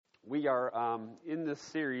We are in this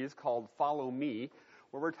series called Follow Me,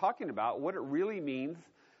 where we're talking about what it really means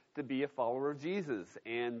to be a follower of Jesus.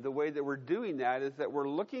 And the way that we're doing that is that we're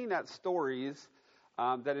looking at stories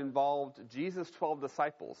that involved Jesus' 12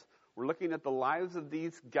 disciples. We're looking at the lives of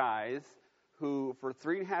these guys who, for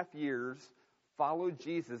 3.5 years, followed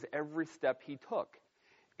Jesus every step he took.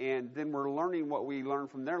 And then we're learning what we learned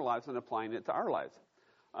from their lives and applying it to our lives.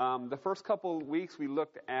 The first couple of weeks, we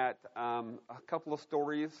looked at a couple of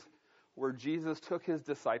stories where Jesus took his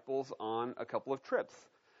disciples on a couple of trips.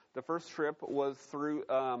 The first trip was through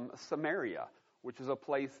Samaria, which is a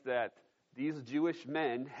place that these Jewish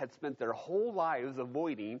men had spent their whole lives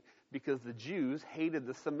avoiding because the Jews hated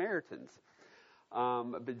the Samaritans.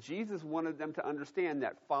 But Jesus wanted them to understand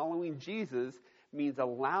that following Jesus means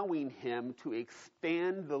allowing him to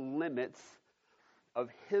expand the limits of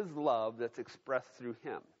his love that's expressed through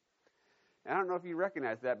him. And I don't know if you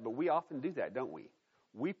recognize that, but we often do that, don't we?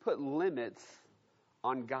 We put limits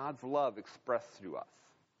on God's love expressed through us.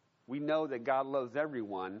 We know that God loves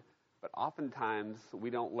everyone, but oftentimes we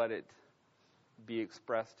don't let it be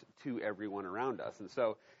expressed to everyone around us. And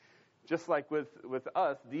so, just like with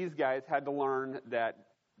us, these guys had to learn that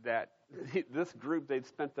this group they'd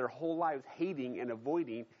spent their whole lives hating and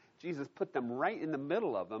avoiding, Jesus put them right in the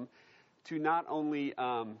middle of them to not only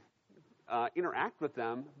interact with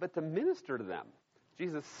them, but to minister to them.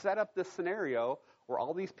 Jesus set up this scenario where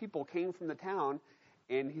all these people came from the town,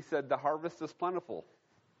 and he said, the harvest is plentiful.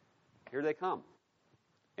 Here they come.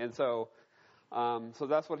 And so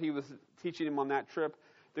that's what he was teaching them on that trip.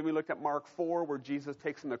 Then we looked at Mark 4, where Jesus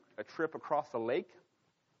takes them a trip across the lake.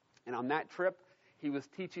 And on that trip, he was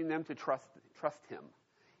teaching them to trust him,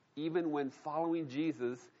 even when following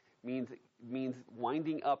Jesus means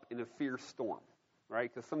winding up in a fierce storm, right?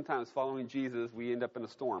 Because sometimes following Jesus, we end up in a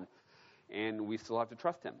storm, and we still have to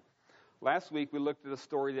trust him. Last week, we looked at a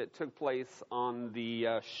story that took place on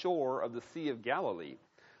the shore of the Sea of Galilee,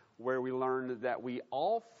 where we learned that we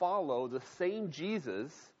all follow the same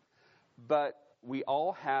Jesus, but we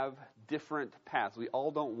all have different paths. We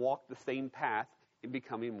all don't walk the same path in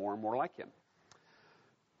becoming more and more like him.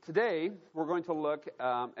 Today, we're going to look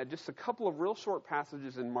at just a couple of real short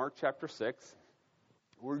passages in Mark chapter 6,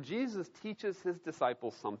 where Jesus teaches his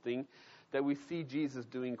disciples something that we see Jesus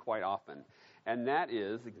doing quite often, and that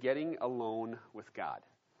is getting alone with God.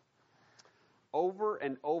 Over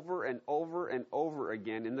and over and over and over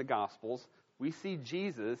again in the Gospels, we see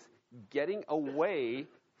Jesus getting away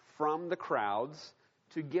from the crowds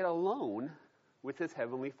to get alone with his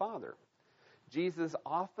heavenly Father. Jesus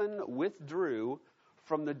often withdrew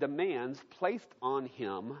from the demands placed on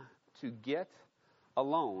him to get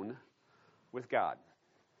alone with God.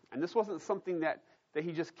 And this wasn't something that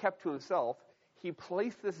he just kept to himself. He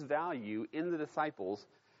placed this value in the disciples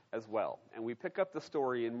as well. And we pick up the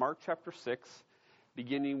story in Mark chapter 6,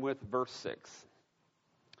 beginning with verse 6.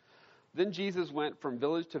 Then Jesus went from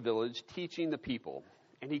village to village, teaching the people.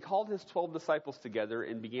 And he called his 12 disciples together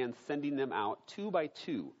and began sending them out 2 by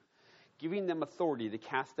 2, giving them authority to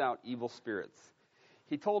cast out evil spirits.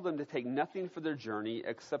 He told them to take nothing for their journey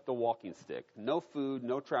except a walking stick, no food,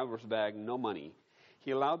 no traveler's bag, no money.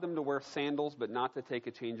 He allowed them to wear sandals, but not to take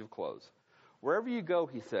a change of clothes. Wherever you go,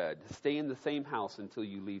 he said, stay in the same house until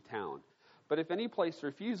you leave town. But if any place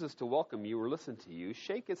refuses to welcome you or listen to you,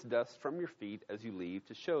 shake its dust from your feet as you leave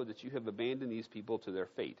to show that you have abandoned these people to their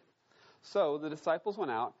fate. So the disciples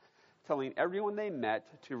went out, telling everyone they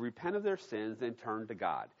met to repent of their sins and turn to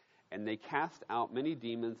God. And they cast out many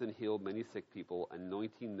demons and healed many sick people,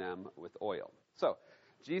 anointing them with oil. So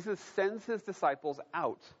Jesus sends his disciples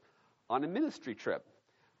out on a ministry trip.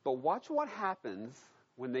 But watch what happens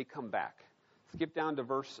when they come back. Skip down to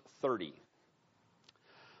verse 30.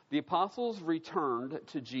 The apostles returned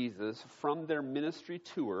to Jesus from their ministry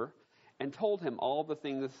tour and told him all the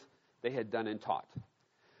things they had done and taught.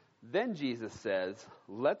 Then Jesus says,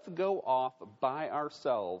 let's go off by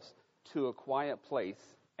ourselves to a quiet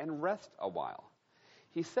place and rest a while.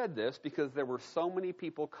 He said this because there were so many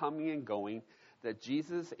people coming and going that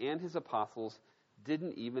Jesus and his apostles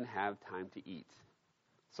didn't even have time to eat.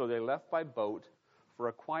 So they left by boat for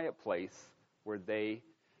a quiet place where they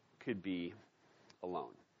could be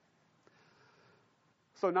alone.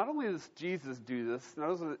 So not only does Jesus do this,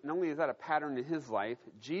 not only is that a pattern in his life,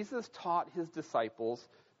 Jesus taught his disciples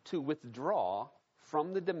to withdraw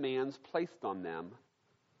from the demands placed on them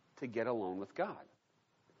to get alone with God.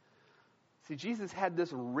 See, Jesus had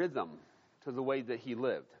this rhythm to the way that he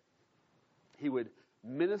lived. He would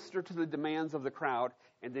minister to the demands of the crowd,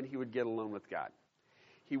 and then he would get alone with God.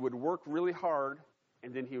 He would work really hard,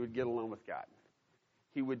 and then he would get alone with God.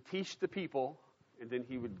 He would teach the people, and then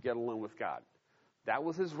he would get alone with God. That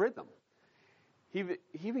was his rhythm. He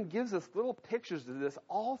even gives us little pictures of this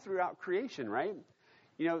all throughout creation, right?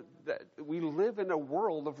 We live in a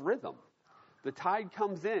world of rhythm. The tide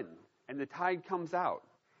comes in and the tide comes out.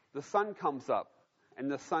 The sun comes up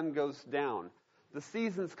and the sun goes down. The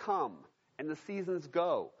seasons come and the seasons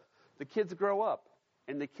go. The kids grow up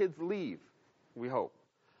and the kids leave, we hope.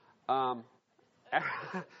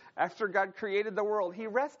 After God created the world, he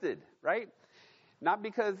rested, right? Not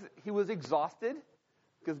because he was exhausted,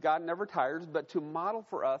 because God never tires, but to model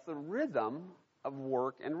for us a rhythm of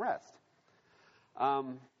work and rest.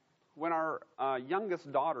 When our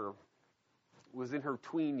youngest daughter was in her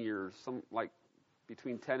tween years,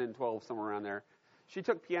 between 10 and 12, somewhere around there, she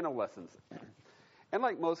took piano lessons. And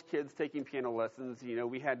like most kids taking piano lessons,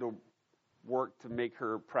 we had to work to make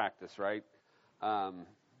her practice, right?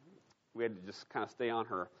 We had to just kind of stay on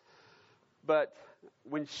her. But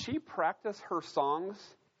when she practiced her songs,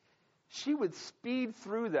 she would speed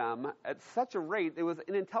through them at such a rate it was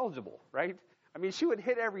unintelligible, right? I mean, she would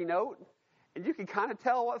hit every note, and you could kind of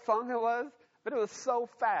tell what song it was, but it was so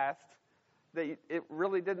fast that it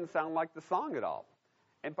really didn't sound like the song at all.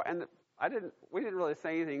 And we didn't really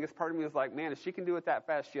say anything, because part of me was like, man, if she can do it that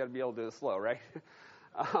fast, she ought to be able to do it slow, right?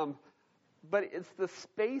 But it's the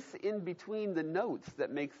space in between the notes that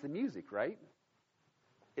makes the music, right?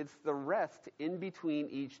 It's the rest in between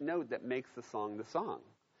each note that makes the song the song.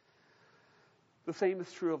 The same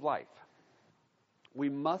is true of life. We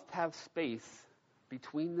must have space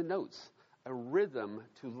between the notes, a rhythm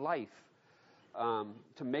to life,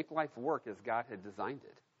 to make life work as God had designed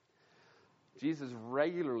it. Jesus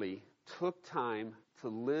regularly took time to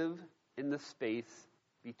live in the space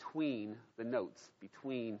between the notes,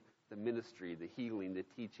 between the ministry, the healing, the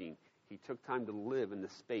teaching. He took time to live in the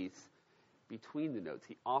space between the notes.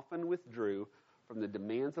 He often withdrew from the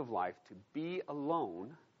demands of life to be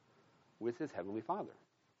alone with his Heavenly Father.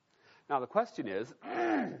 Now the question is,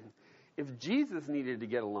 if Jesus needed to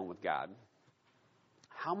get alone with God,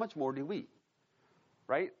 how much more do we?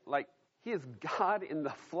 Right? Like, he is God in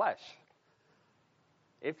the flesh.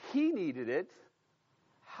 If he needed it,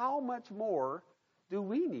 how much more do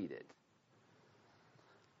we need it?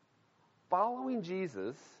 Following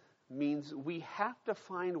Jesus means we have to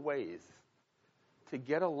find ways to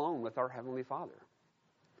get alone with our Heavenly Father.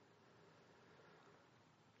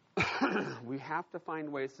 We have to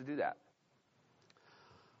find ways to do that.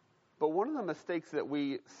 But one of the mistakes that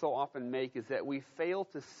we so often make is that we fail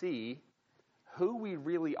to see who we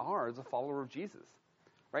really are as a follower of Jesus.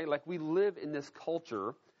 Right? Like, we live in this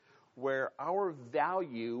culture where our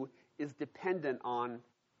value is dependent on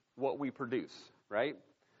what we produce, right?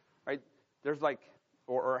 Right? There's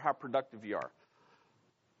or how productive you are.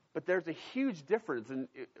 But there's a huge difference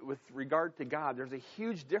with regard to God. There's a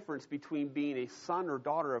huge difference between being a son or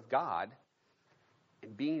daughter of God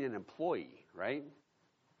and being an employee, right?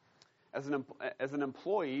 As an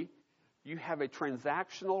employee, you have a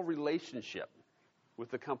transactional relationship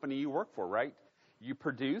with the company you work for, right? You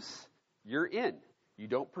produce, you're in. You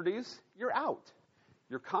don't produce, you're out.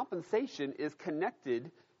 Your compensation is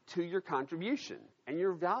connected to your contribution, and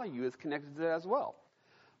your value is connected to that as well.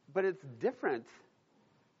 But it's different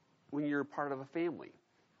when you're part of a family.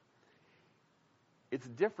 It's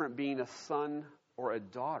different being a son or a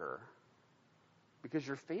daughter because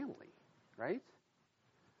you're family, right?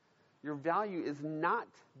 Your value is not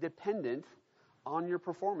dependent on your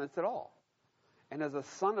performance at all. And as a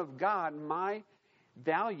son of God, my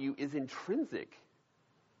value is intrinsic,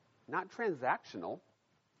 not transactional.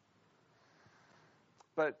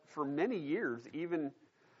 But for many years,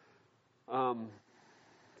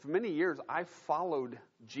 I followed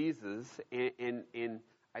Jesus and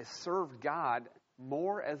I served God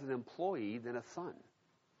more as an employee than a son.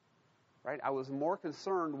 Right? I was more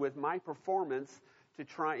concerned with my performance to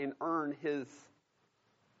try and earn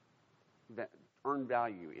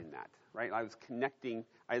value in that. Right? I was connecting.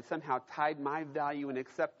 I had somehow tied my value and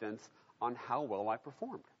acceptance on how well I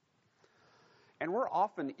performed. And we're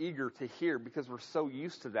often eager to hear, because we're so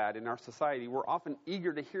used to that in our society, we're often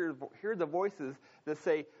eager to hear the voices that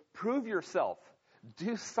say, prove yourself,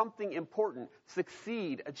 do something important,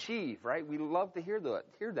 succeed, achieve, right? We love to hear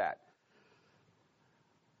that.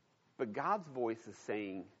 But God's voice is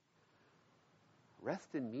saying,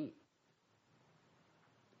 rest in me.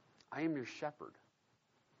 I am your shepherd.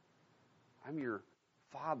 I'm your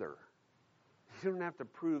father. You don't have to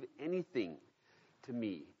prove anything to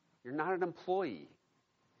me. You're not an employee.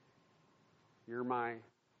 You're my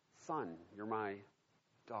son. You're my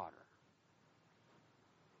daughter.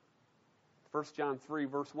 1 John 3,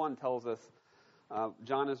 verse 1 tells us,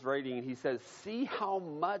 John is writing, and he says, see how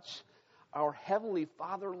much our Heavenly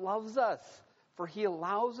Father loves us. For he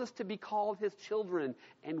allows us to be called his children,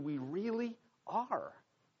 and we really are.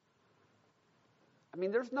 I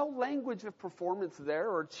mean, there's no language of performance there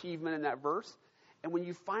or achievement in that verse. And when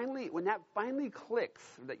that finally clicks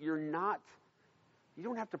that you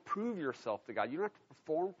don't have to prove yourself to God, you don't have to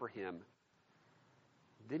perform for him,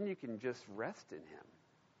 then you can just rest in him,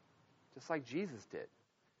 just like Jesus did.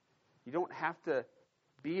 You don't have to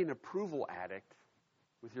be an approval addict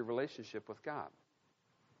with your relationship with God.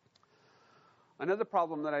 Another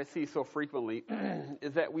problem that I see so frequently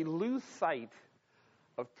is that we lose sight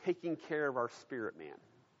of taking care of our spirit man.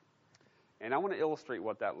 And I want to illustrate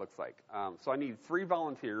what that looks like. So I need 3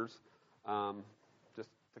 volunteers just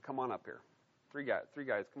to come on up here. 3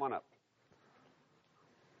 guys, come on up.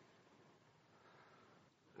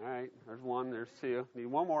 All right, there's 1, there's 2. Need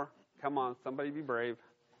 1 more. Come on, somebody be brave.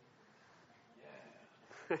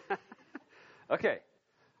 Yeah. Okay.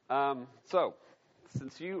 So,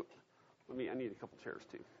 since I need a couple chairs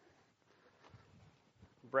too.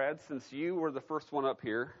 Brad, since you were the first one up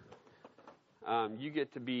here, you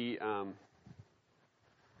get to be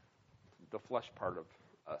the flesh part of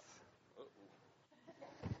us.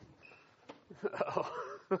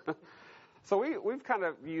 So we've kind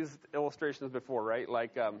of used illustrations before, right?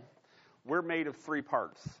 Like we're made of 3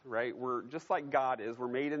 parts, right? We're just like God is. We're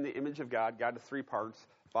made in the image of God. God is 3 parts: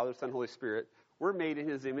 Father, Son, Holy Spirit. We're made in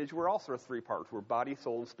his image. We're also 3 parts. We're body,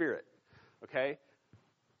 soul, and spirit. Okay?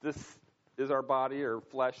 This is our body or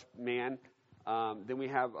flesh, man. Then we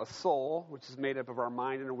have a soul, which is made up of our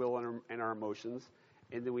mind and our will and our emotions.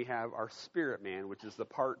 And then we have our spirit man, which is the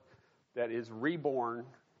part that is reborn.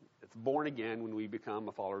 It's born again when we become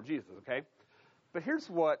a follower of Jesus, okay? But here's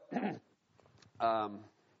what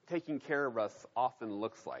taking care of us often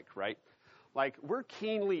looks like, right? Like, we're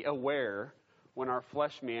keenly aware when our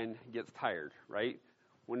flesh man gets tired, right?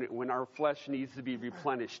 When our flesh needs to be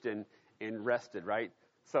replenished and rested, right?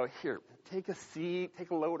 So here, take a seat,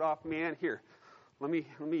 take a load off, man. Here, let me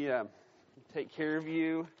take care of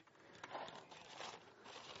you.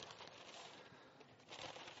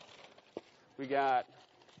 We got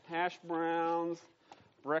hash browns,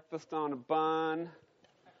 breakfast on a bun.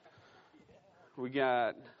 We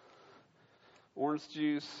got orange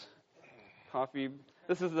juice, coffee.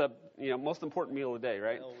 This is the most important meal of the day,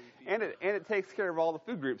 right? And it takes care of all the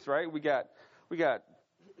food groups, right? We got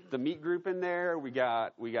the meat group in there. We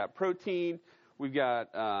got protein. We've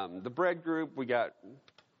got the bread group. We got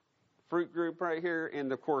fruit group right here,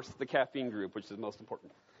 and of course the caffeine group, which is most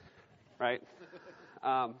important, right?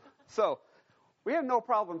 So we have no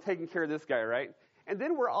problem taking care of this guy, right? And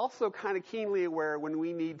then we're also kind of keenly aware when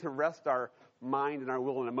we need to rest our mind and our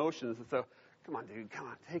will and emotions. And so, come on, dude, come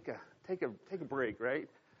on, take a break, right?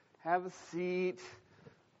 Have a seat,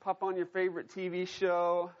 pop on your favorite TV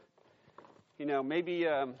show. Maybe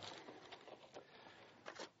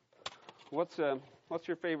what's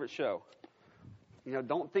your favorite show?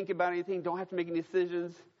 Don't think about anything. Don't have to make any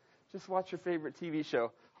decisions. Just watch your favorite TV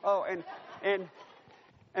show. Oh,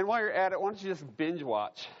 and while you're at it, why don't you just binge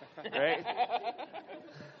watch, right?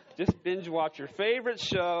 Just binge watch your favorite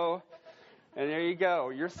show, and there you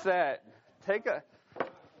go. You're set.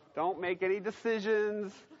 Don't make any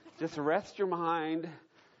decisions. Just rest your mind,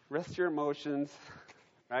 rest your emotions,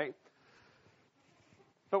 right?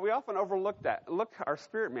 But we often overlook that. Look, our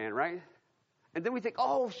spirit man, right? And then we think,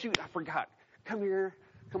 oh, shoot, I forgot. Come here.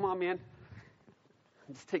 Come on, man.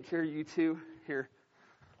 Just take care of you too. Here.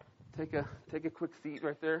 Take a quick seat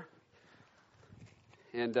right there.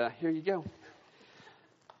 And here you go.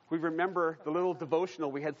 We remember the little devotional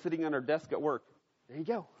we had sitting on our desk at work. There you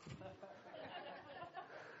go.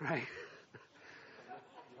 Right?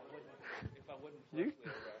 If I wouldn't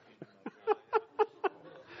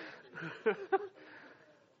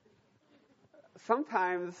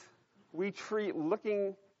Sometimes we treat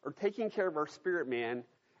looking or taking care of our spirit man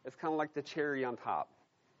as kind of like the cherry on top,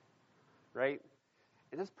 right?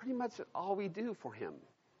 And that's pretty much all we do for him.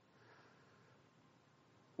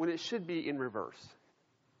 When it should be in reverse,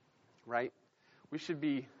 right? He shouldn't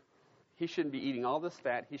be eating all this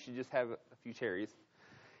fat. He should just have a few cherries.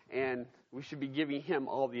 And we should be giving him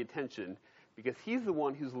all the attention because he's the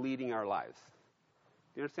one who's leading our lives.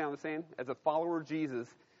 Do you understand what I'm saying? As a follower of Jesus,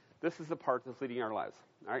 this is the part that's leading our lives.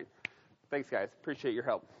 All right? Thanks, guys. Appreciate your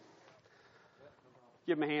help.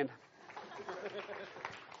 Give him a hand.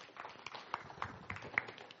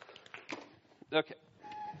 Okay.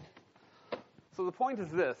 So the point is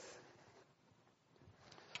this.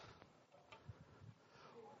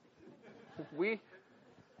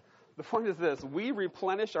 The point is this. We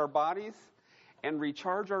replenish our bodies and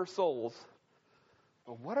recharge our souls.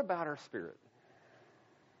 But what about our spirit?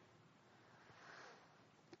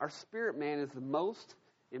 Our spirit man is the most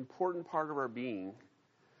important part of our being,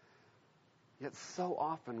 yet so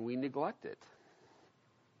often we neglect it.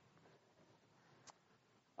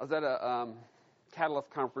 I was at a Catalyst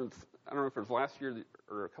conference, I don't know if it was last year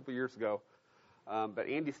or a couple years ago, but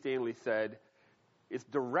Andy Stanley said, it's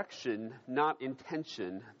direction, not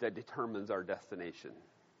intention, that determines our destination.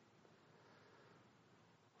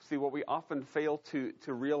 See, what we often fail to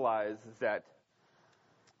realize is that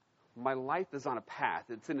my life is on a path.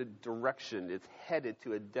 It's in a direction. It's headed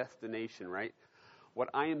to a destination, right? What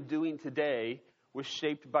I am doing today was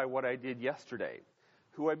shaped by what I did yesterday.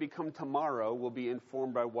 Who I become tomorrow will be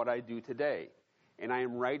informed by what I do today. And I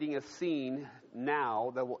am writing a scene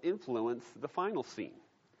now that will influence the final scene.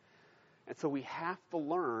 And so we have to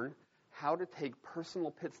learn how to take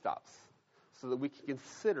personal pit stops so that we can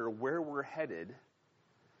consider where we're headed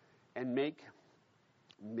and make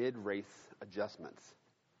mid-race adjustments.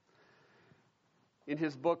 In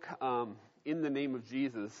his book, In the Name of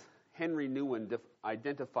Jesus, Henry Nouwen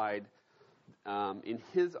identified in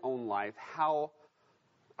his own life how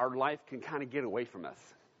our life can kind of get away from us.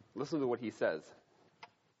 Listen to what he says.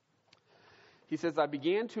 He says, I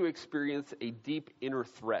began to experience a deep inner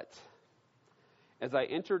threat. As I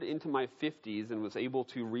entered into my 50s and was able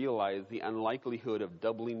to realize the unlikelihood of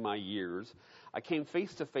doubling my years, I came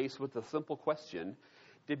face to face with the simple question,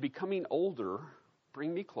 did becoming older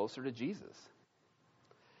bring me closer to Jesus?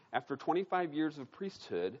 After 25 years of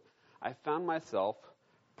priesthood, I found myself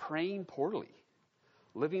praying poorly,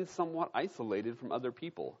 living somewhat isolated from other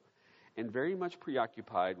people, and very much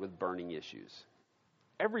preoccupied with burning issues.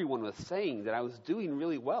 Everyone was saying that I was doing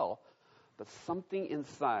really well, but something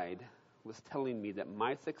inside was telling me that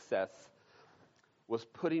my success was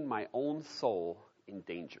putting my own soul in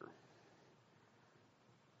danger.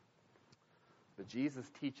 But Jesus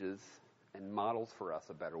teaches and models for us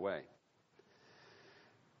a better way.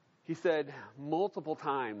 He said multiple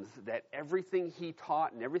times that everything he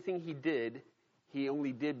taught and everything he did, he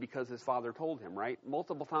only did because his Father told him, right?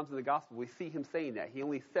 Multiple times in the gospel, we see him saying that. He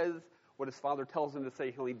only says what his Father tells him to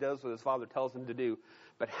say. He only does what his Father tells him to do.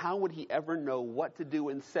 But how would he ever know what to do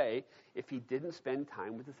and say if he didn't spend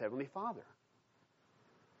time with his Heavenly Father?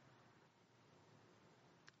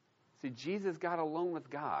 See, Jesus got alone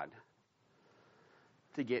with God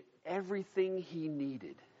to get everything he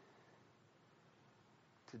needed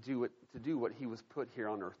to do what he was put here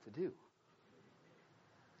on earth to do.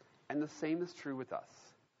 And the same is true with us.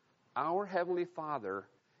 Our Heavenly Father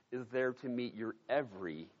is there to meet your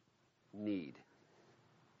every need.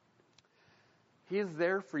 He is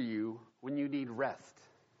there for you when you need rest.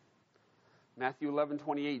 Matthew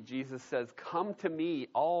 11:28, Jesus says, come to me,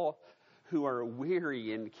 all who are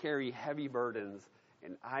weary and carry heavy burdens,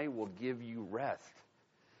 and I will give you rest.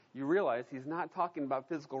 You realize he's not talking about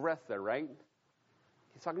physical rest there, right?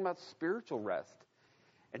 He's talking about spiritual rest.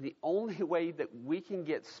 And the only way that we can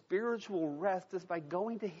get spiritual rest is by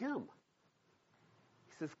going to him.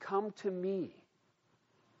 He says, come to me,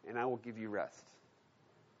 and I will give you rest.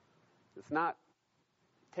 It's not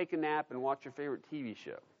take a nap and watch your favorite TV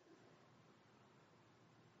show.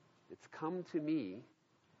 It's come to me,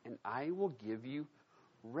 and I will give you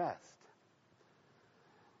rest.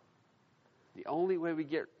 The only way we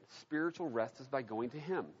get spiritual rest is by going to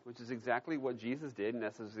him, which is exactly what Jesus did, and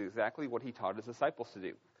this is exactly what he taught his disciples to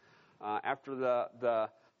do. After the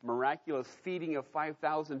miraculous feeding of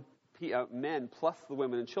 5,000 men plus the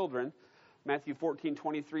women and children, Matthew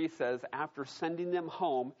 14:23 says, after sending them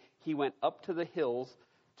home, he went up the hills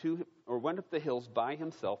by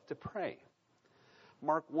himself to pray.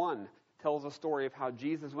 Mark 1 tells a story of how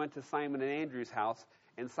Jesus went to Simon and Andrew's house,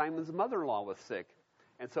 and Simon's mother-in-law was sick.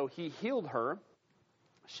 And so he healed her.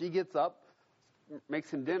 She gets up,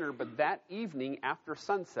 makes him dinner, but that evening after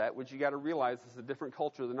sunset, which you got to realize is a different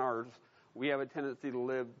culture than ours, we have a tendency to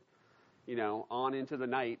live, on into the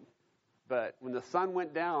night. But when the sun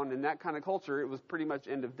went down in that kind of culture, it was pretty much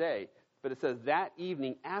end of day. But it says that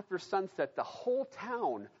evening after sunset, the whole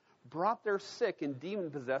town brought their sick and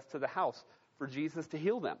demon-possessed to the house for Jesus to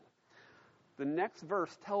heal them. The next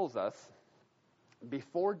verse tells us,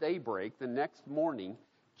 before daybreak the next morning,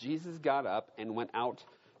 Jesus got up and went out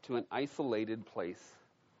to an isolated place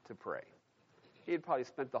to pray. He had probably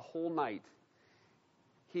spent the whole night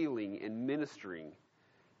healing and ministering.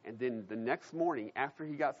 And then the next morning, after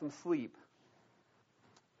he got some sleep,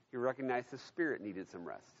 he recognized his spirit needed some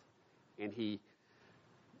rest. And he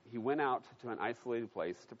went out to an isolated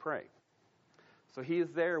place to pray. So he is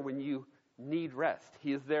there when you need rest.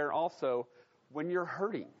 He is there also when you're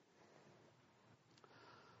hurting.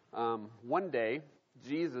 One day,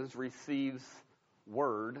 Jesus receives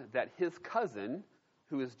word that his cousin,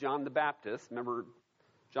 who is John the Baptist, remember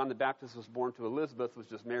John the Baptist was born to Elizabeth,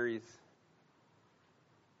 was Mary's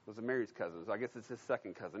cousin. So I guess it's his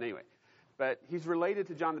second cousin anyway. But he's related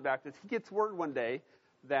to John the Baptist. He gets word one day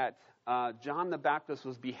that John the Baptist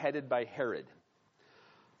was beheaded by Herod.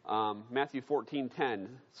 Matthew 14:10.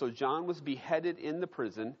 So John was beheaded in the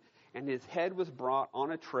prison, and his head was brought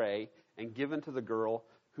on a tray and given to the girl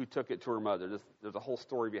who took it to her mother. There's a whole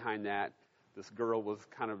story behind that. This girl was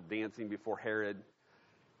kind of dancing before Herod,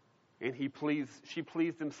 and she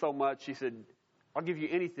pleased him so much, she said, I'll give you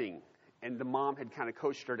anything. And the mom had kind of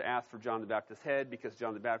coached her to ask for John the Baptist's head because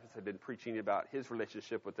John the Baptist had been preaching about his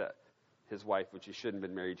relationship with his wife, which he shouldn't have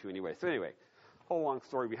been married to anyway. So anyway, whole long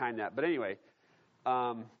story behind that. But anyway,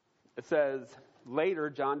 it says, later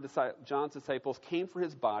John's disciples came for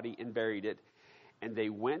his body and buried it, and they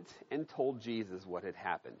went and told Jesus what had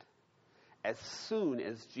happened. As soon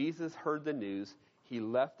as Jesus heard the news, he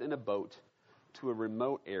left in a boat to a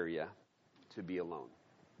remote area to be alone.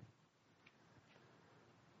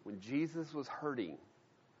 When Jesus was hurting,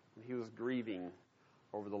 when he was grieving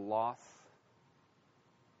over the loss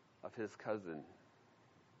of his cousin,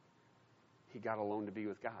 he got alone to be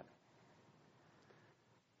with God.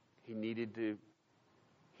 He needed to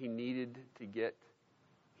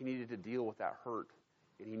deal with that hurt,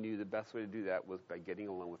 and he knew the best way to do that was by getting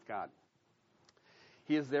alone with God.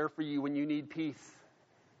 He is there for you when you need peace.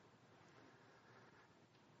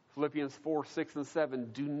 Philippians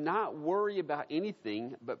 4:6-7. Do not worry about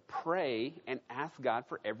anything, but pray and ask God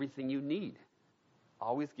for everything you need,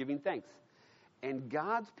 always giving thanks. And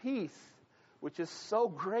God's peace, which is so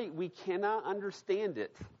great we cannot understand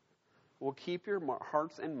it, will keep your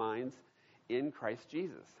hearts and minds in Christ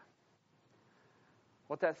Jesus.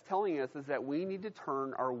 What that's telling us is that we need to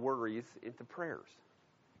turn our worries into prayers.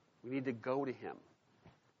 We need to go to him.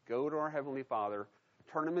 Go to our Heavenly Father,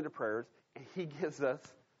 turn them into prayers, and he gives us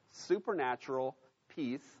supernatural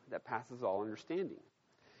peace that passes all understanding.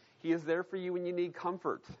 He is there for you when you need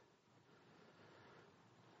comfort.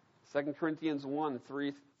 2 Corinthians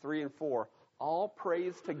 1:3-4. All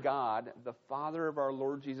praise to God, the Father of our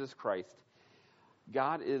Lord Jesus Christ.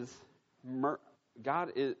 God is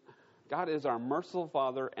our merciful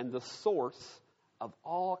Father and the source of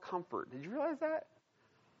all comfort. Did you realize that?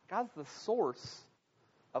 God's the source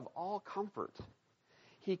of all comfort.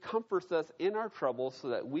 He comforts us in our trouble so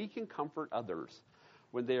that we can comfort others.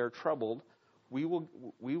 When they are troubled, we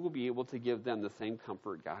will be able to give them the same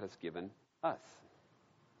comfort God has given us.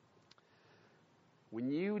 When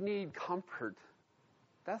you need comfort,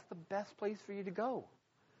 that's the best place for you to go,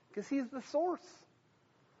 because he's the source.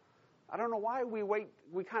 I don't know why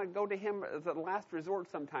we kind of go to him as a last resort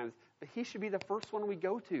sometimes, but he should be the first one we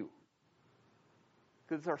go to,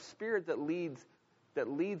 because it's our spirit that leads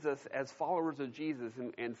us as followers of Jesus,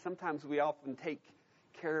 and sometimes we often take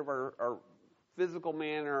care of our physical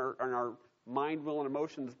man and our mind, will, and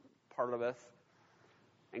emotions part of us,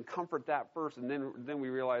 and comfort that first, and then we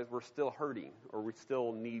realize we're still hurting or we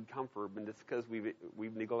still need comfort, and it's because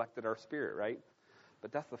we've neglected our spirit, right?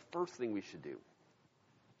 But that's the first thing we should do.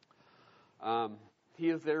 He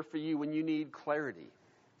is there for you when you need clarity.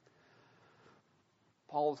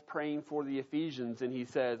 Paul's praying for the Ephesians, and he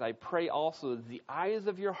says, I pray also that the eyes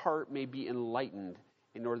of your heart may be enlightened,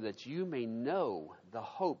 in order that you may know the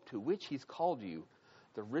hope to which he's called you,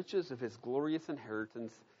 the riches of his glorious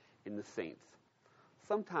inheritance in the saints.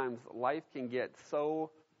 Sometimes life can get so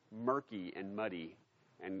murky and muddy,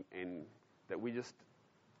 and that we just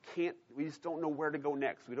don't know where to go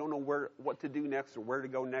next. We don't know what to do next or where to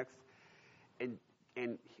go next.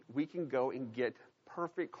 And we can go and get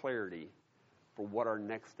perfect clarity for what our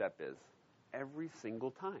next step is every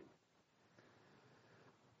single time.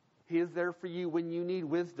 He is there for you when you need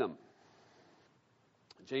wisdom.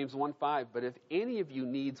 James 1:5, but if any of you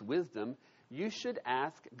needs wisdom, you should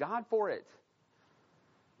ask God for it.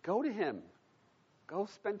 Go to him. Go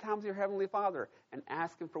spend time with your Heavenly Father and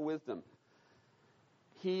ask him for wisdom.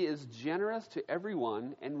 He is generous to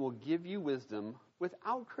everyone and will give you wisdom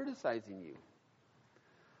without criticizing you.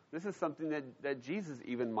 This is something that Jesus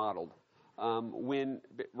even modeled.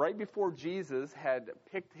 Right before Jesus had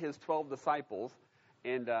picked his 12 disciples,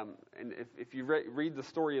 and if you read the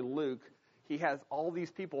story in Luke, he has all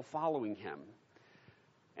these people following him.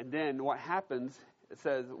 And then what happens, it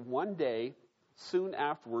says, one day, soon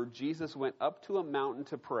afterward, Jesus went up to a mountain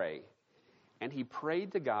to pray, and he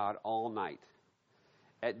prayed to God all night.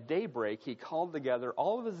 At daybreak, he called together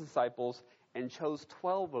all of his disciples and chose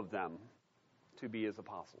 12 of them to be his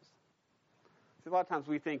apostles. See, a lot of times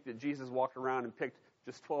we think that Jesus walked around and picked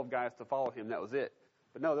just 12 guys to follow him. That was it.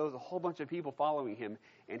 But no, there was a whole bunch of people following him,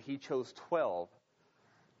 and he chose 12.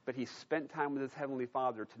 But he spent time with his Heavenly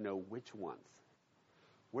Father to know which ones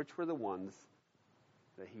which were the ones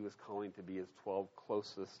that he was calling to be his 12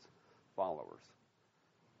 closest followers.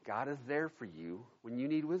 God is there for you when you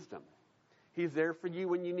need wisdom. He's there for you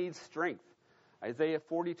when you need strength. Isaiah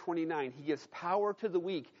 40:29, he gives power to the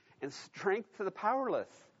weak and strength to the powerless.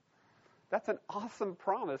 That's an awesome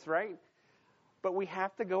promise, right? But we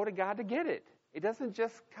have to go to God to get it. It doesn't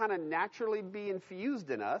just kind of naturally be infused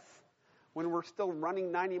in us when we're still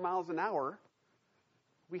running 90 miles an hour.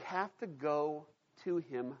 We have to go to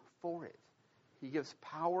him for it. He gives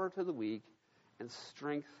power to the weak and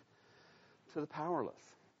strength to the powerless.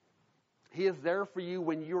 He is there for you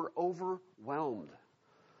when you're overwhelmed.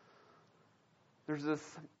 There's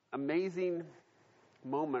this amazing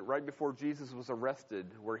moment right before Jesus was arrested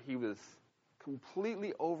where he was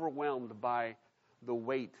completely overwhelmed by the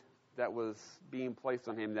weight that was being placed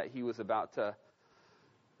on him that he was about to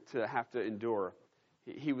have to endure.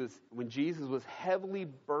 When Jesus was heavily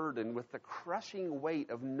burdened with the crushing weight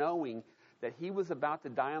of knowing that he was about to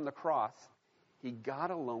die on the cross, he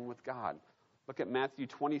got alone with God. Look at Matthew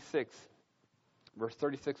 26, verse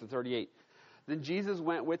 36 and 38. Then Jesus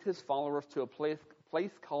went with his followers to a place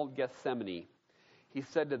called Gethsemane. He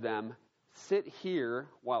said to them, "Sit here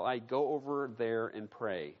while I go over there and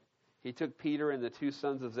pray." He took Peter and the two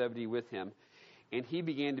sons of Zebedee with him, and he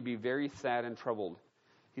began to be very sad and troubled.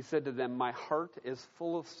 He said to them, "My heart is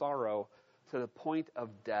full of sorrow to the point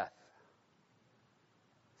of death.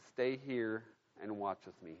 Stay here and watch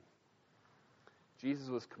with me." Jesus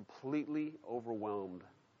was completely overwhelmed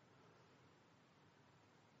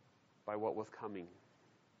by what was coming.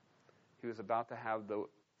 He was about to have the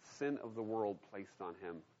sin of the world placed on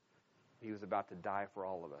him. He was about to die for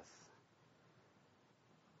all of us.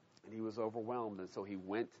 And he was overwhelmed, and so he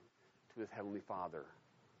went to his heavenly Father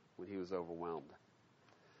when he was overwhelmed.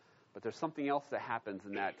 But there's something else that happens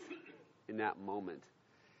in that moment.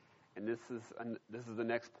 And this is the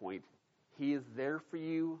next point. He is there for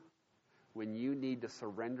you when you need to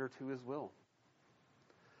surrender to his will.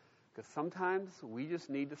 Because sometimes we just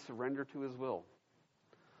need to surrender to his will.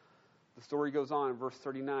 The story goes on in verse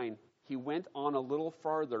 39. He went on a little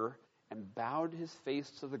farther and bowed his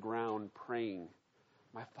face to the ground, praying,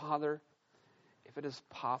 "My Father, if it is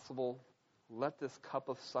possible, let this cup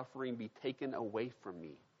of suffering be taken away from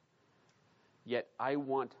me. Yet I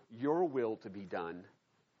want your will to be done,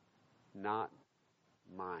 not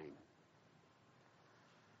mine."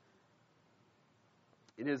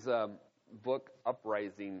 In his book,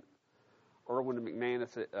 Uprising, Erwin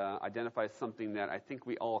McManus identifies something that I think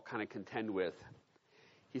we all kind of contend with.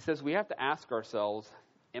 He says we have to ask ourselves,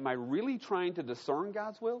 am I really trying to discern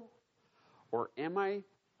God's will? Or am I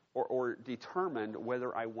or determined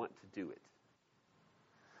whether I want to do it?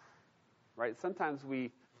 Right? Sometimes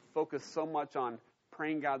we focus so much on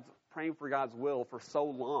praying for God's will for so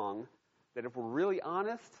long that if we're really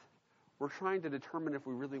honest, we're trying to determine if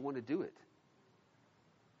we really want to do it.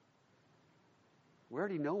 We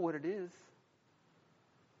already know what it is.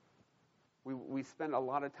 We spend a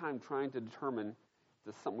lot of time trying to determine if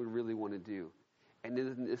this is something we really want to do. And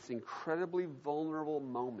in this incredibly vulnerable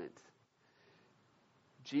moment,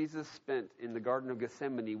 Jesus spent in the Garden of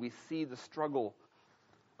Gethsemane, we see the struggle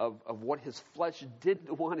of what his flesh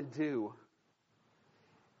didn't want to do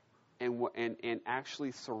and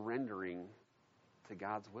actually surrendering to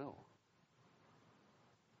God's will.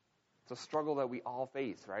 It's a struggle that we all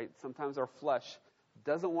face, right? Sometimes our flesh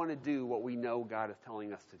doesn't want to do what we know God is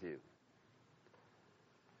telling us to do.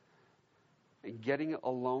 And getting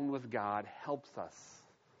alone with God helps us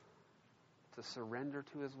to surrender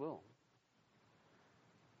to his will.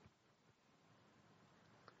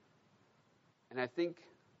 And I think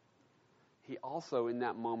he also, in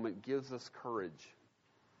that moment, gives us courage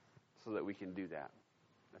so that we can do that.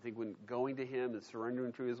 I think when going to him and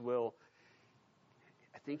surrendering to his will,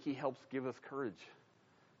 I think he helps give us courage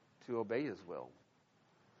to obey his will.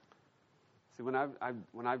 See, when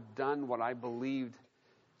I've done what I believed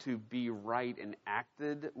to be right and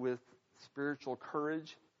acted with spiritual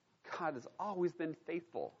courage, God has always been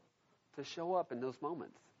faithful to show up in those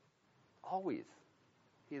moments. Always.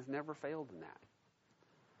 He has never failed in that.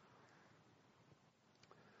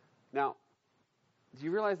 Now, do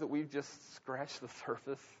you realize that we've just scratched the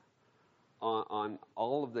surface on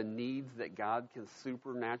all of the needs that God can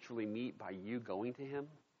supernaturally meet by you going to him?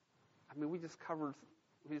 I mean, we just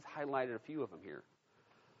highlighted a few of them here.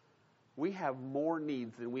 We have more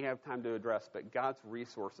needs than we have time to address, but God's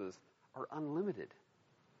resources are unlimited.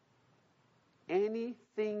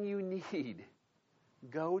 Anything you need,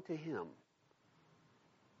 go to him.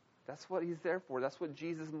 That's what he's there for. That's what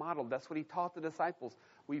Jesus modeled. That's what he taught the disciples.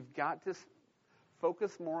 We've got to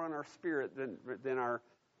focus more on our spirit than our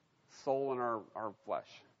soul and our flesh.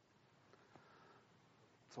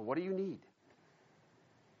 So what do you need?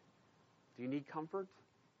 Do you need comfort?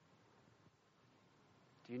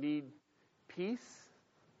 Do you need peace?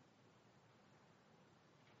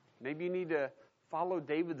 Maybe you need to follow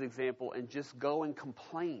David's example and just go and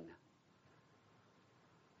complain.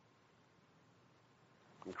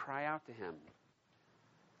 And cry out to him.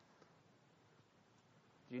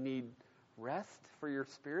 Do you need rest for your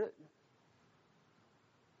spirit?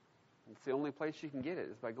 It's the only place you can get it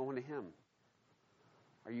is by going to him.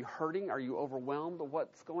 Are you hurting? Are you overwhelmed?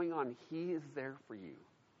 What's going on? He is there for you.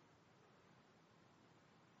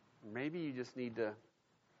 Maybe you just need to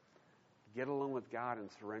get alone with God and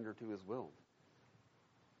surrender to his will.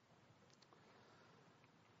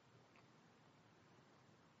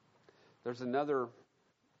 There's another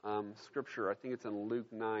scripture, I think it's in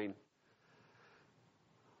Luke 9,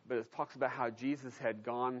 but it talks about how Jesus had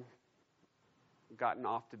gotten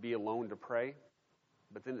off to be alone to pray,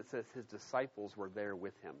 but then it says his disciples were there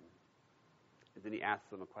with him. And then he asked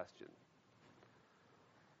them a question.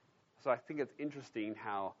 So I think it's interesting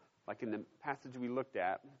how, like in the passage we looked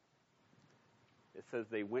at, it says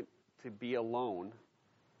they went to be alone,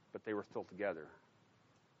 but they were still together.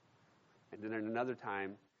 And then at another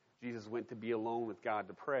time, Jesus went to be alone with God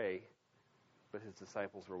to pray, but his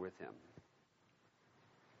disciples were with him.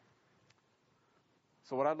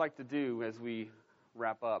 So what I'd like to do as we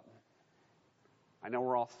wrap up, I know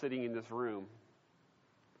we're all sitting in this room,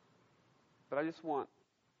 but I just want,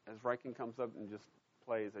 as Riken comes up and just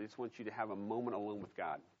plays, I just want you to have a moment alone with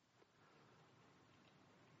God.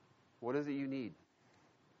 What is it you need?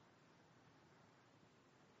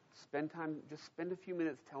 Just spend a few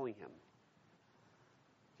minutes telling him.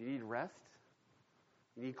 Do you need rest?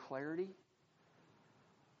 You need clarity?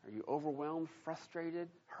 Are you overwhelmed, frustrated,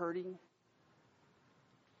 hurting?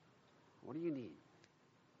 What do you need?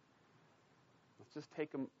 Let's just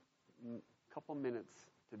take a couple minutes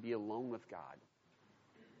to be alone with God,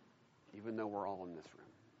 even though we're all in this room.